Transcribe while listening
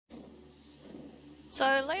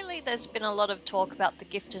So lately there's been a lot of talk about the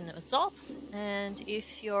gift in Azeroth, and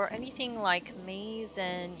if you're anything like me,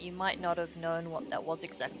 then you might not have known what that was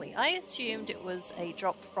exactly. I assumed it was a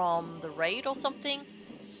drop from the raid or something.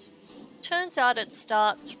 Turns out it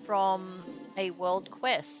starts from a world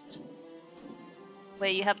quest, where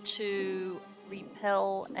you have to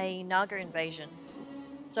repel a Naga invasion.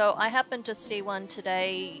 So I happened to see one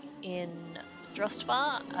today in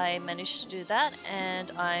Drustvar. I managed to do that, and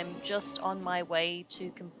I'm just on my way to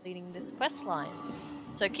completing this quest line.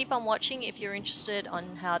 So keep on watching if you're interested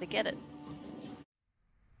on how to get it.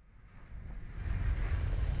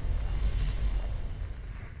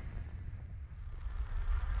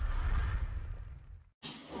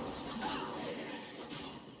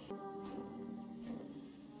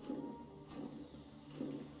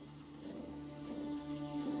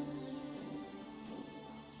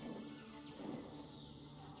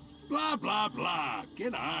 Blah, blah, blah.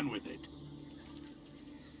 Get on with it.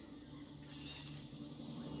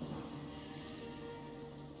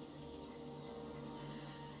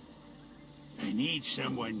 I need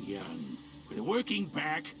someone young, with a working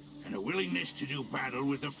pack and a willingness to do battle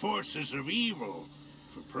with the forces of evil.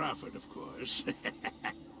 For profit, of course.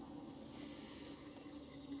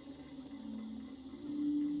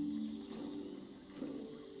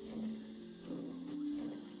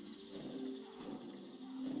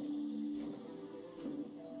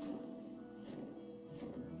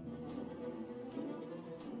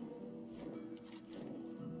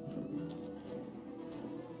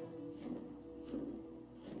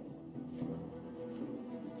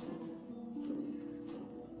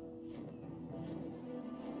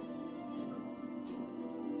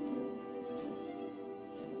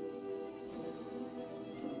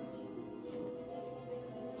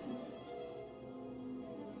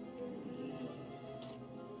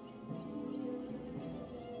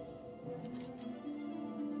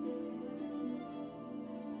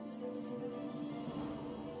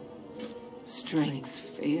 Strength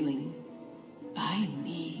failing. I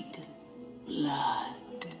need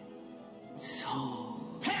blood.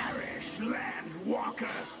 Soul. Perish, land walker!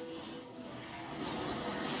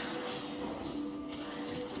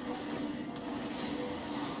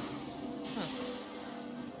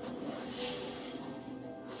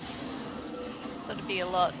 Thought it'd be a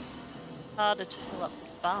lot harder to fill up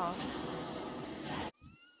this bar.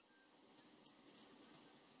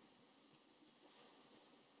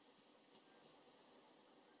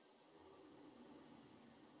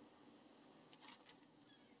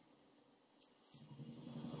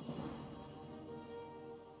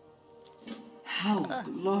 How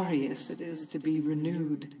glorious it is to be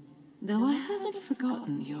renewed. Though I haven't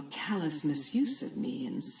forgotten your callous misuse of me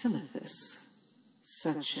in Silithus.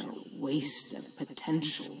 Such a waste of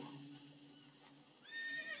potential.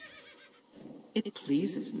 It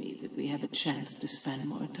pleases me that we have a chance to spend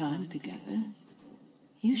more time together.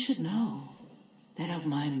 You should know that of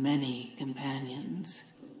my many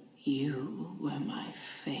companions, you were my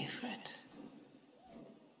favorite.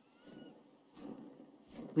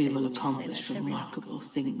 We will accomplish remarkable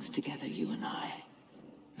things together, you and I.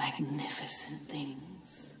 Magnificent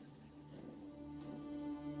things.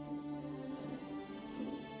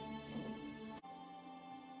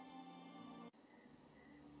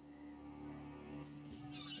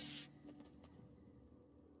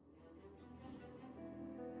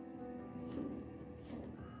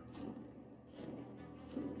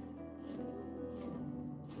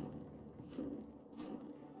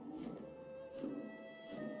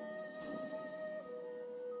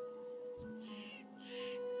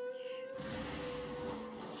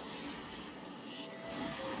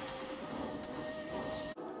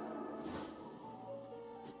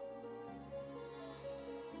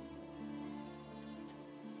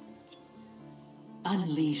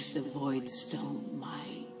 Unleash the Void Stone,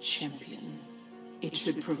 my champion. It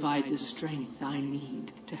should provide the strength I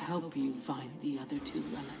need to help you find the other two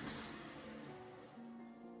relics.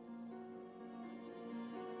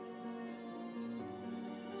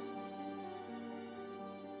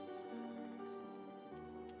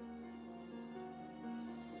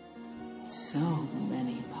 So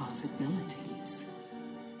many possibilities.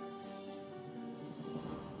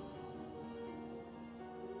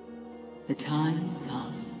 The time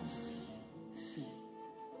comes soon.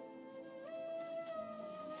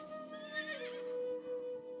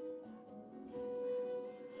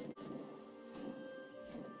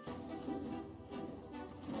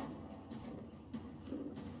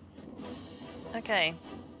 Okay.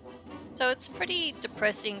 So it's pretty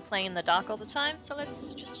depressing playing in the dark all the time, so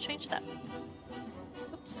let's just change that.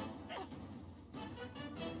 Oops.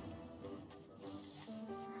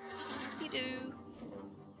 Oopsie-doo.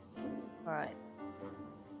 Alright.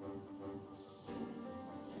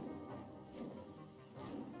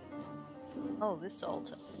 Oh, this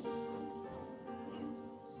altar.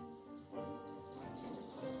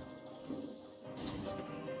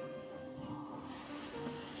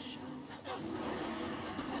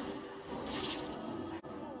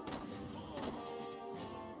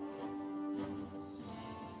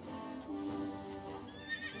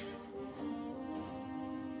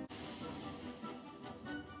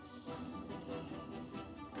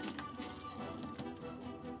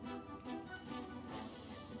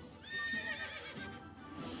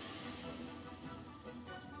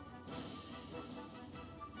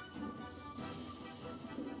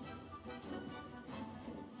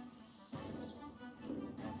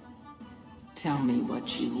 Tell me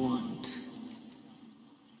what you want.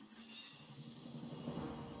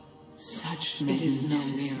 Such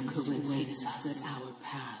magnificence awaits us that our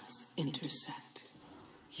paths intersect.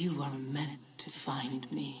 You are meant to find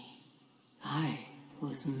me. I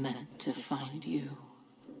was meant to find you.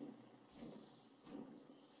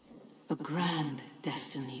 A grand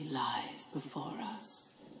destiny lies before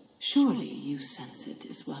us. Surely you sense it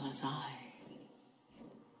as well as I.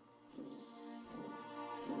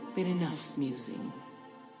 But enough musing.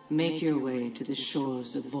 Make your way to the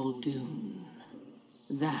shores of Vol'dun.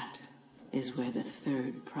 That is where the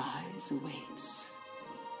third prize awaits.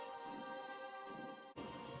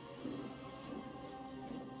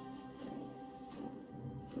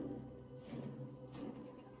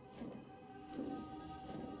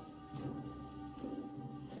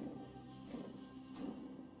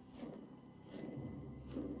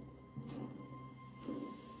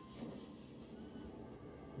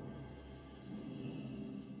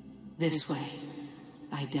 This way.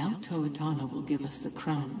 I doubt To'Atana will give us the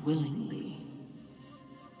crown willingly.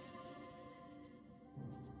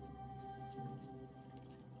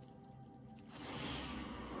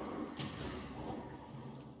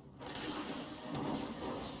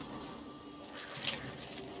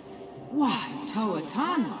 Why,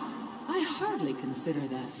 To'Atana? I hardly consider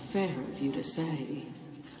that fair of you to say.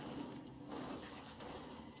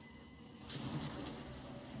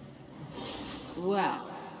 Well,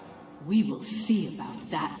 we will see about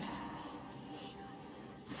that.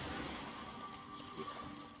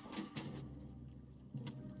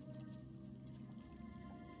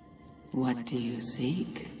 What do you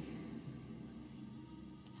seek?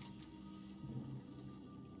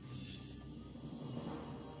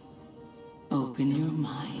 Open your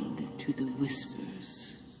mind to the whispers.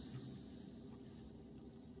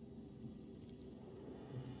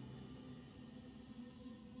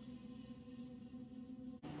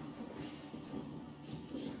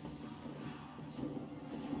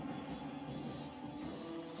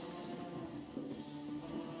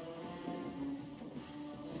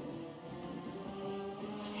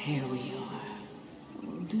 Here we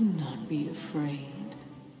are. Do not be afraid.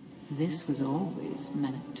 This was always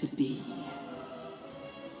meant to be.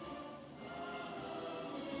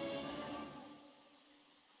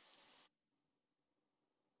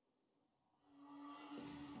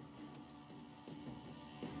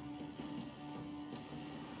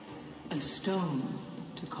 A stone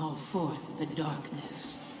to call forth the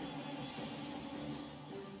darkness.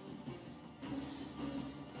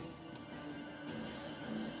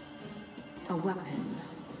 A weapon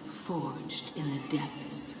forged in the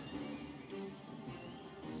depths.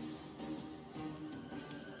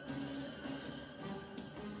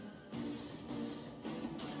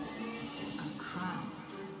 A crown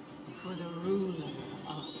for the ruler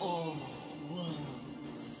of all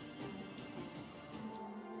worlds.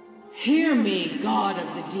 Hear me, God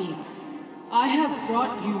of the Deep. I have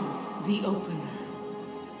brought you the Opener,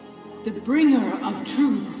 the bringer of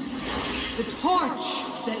truths, the torch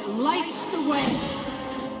that lights the way.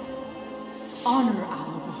 Honor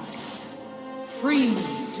our bargain. Free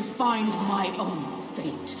me to find my own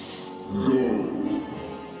fate. Go.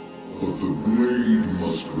 But the blade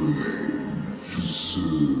must remain to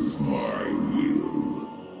serve my will.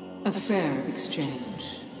 A fair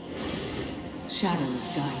exchange. Shadows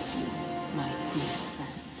guide you, my dear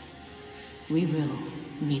friend. We will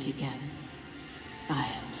meet again. I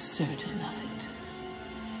am certain of it.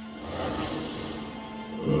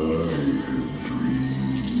 I have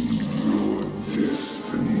dreamed your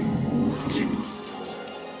destiny, mortal.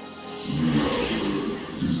 The hour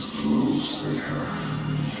is close at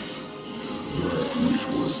hand. That which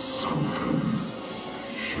was sunken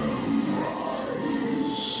shall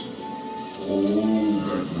rise. All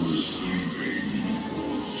that was sleeping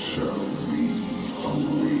shall be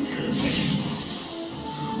awakened.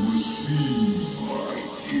 Receive my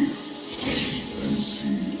gift and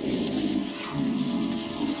see all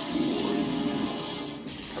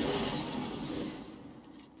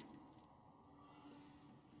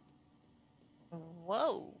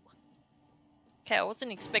Okay, I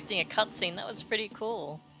wasn't expecting a cutscene. That was pretty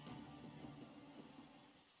cool.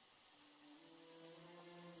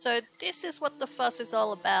 So this is what the fuss is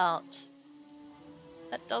all about.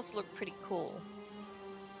 That does look pretty cool.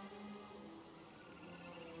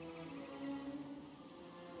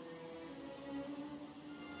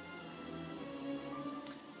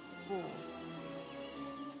 Ooh.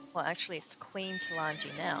 Well, actually it's Queen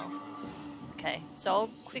Talanji now. Okay, so I'll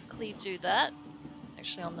quickly do that.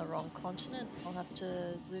 Actually on the wrong continent. I'll have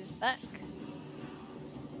to zoom back.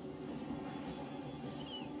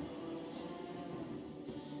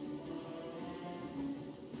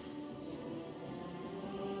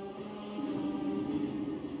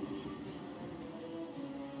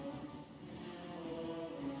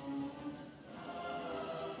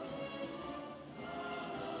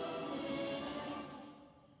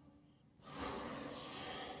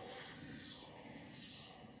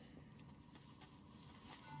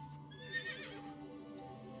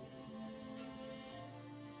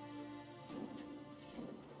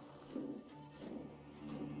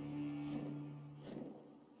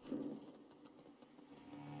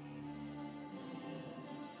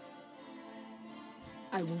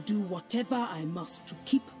 I will do whatever I must to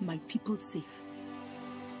keep my people safe.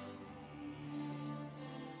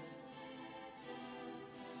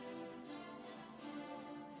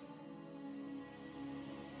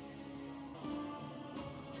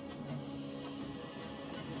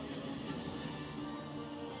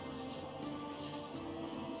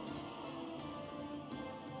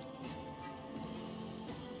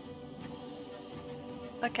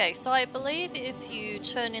 Okay, so I believe if you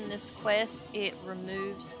turn in this quest, it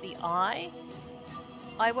removes the eye.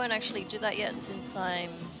 I won't actually do that yet since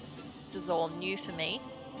this is all new for me.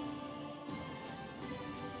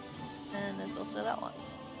 And there's also that one.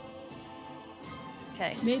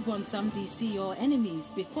 Okay. May Bonsam see your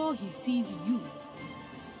enemies before he sees you.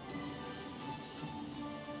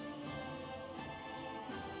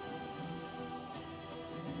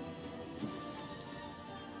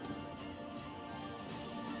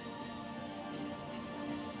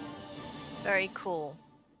 Very cool.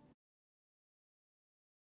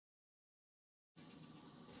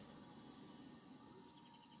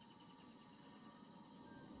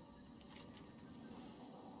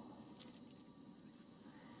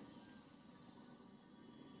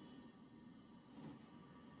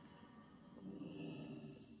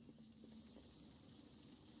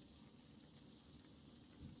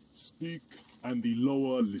 Speak, and the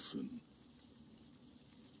lower listen.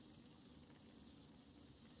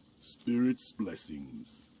 Spirit's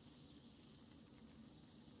blessings.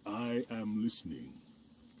 I am listening.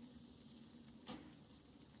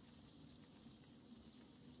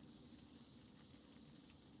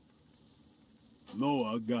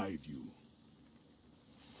 Lower guide you.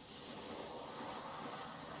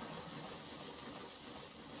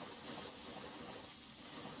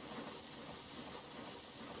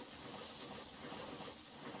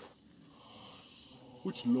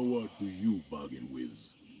 Which lower do you bargain with?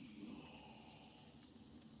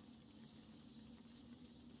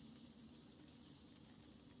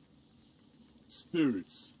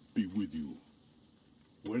 Spirits be with you.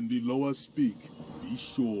 When the lower speak, be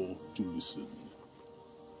sure to listen.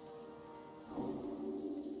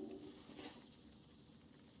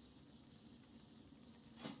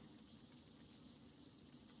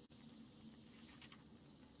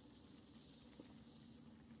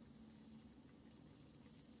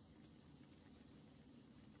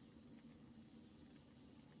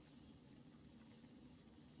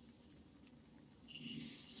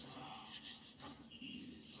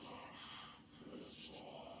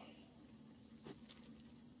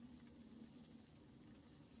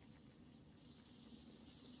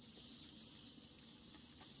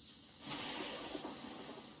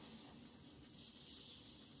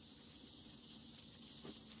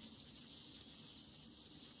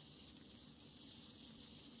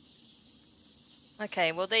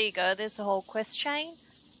 Okay, well there you go, there's the whole quest chain.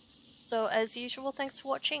 So as usual, thanks for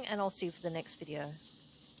watching and I'll see you for the next video.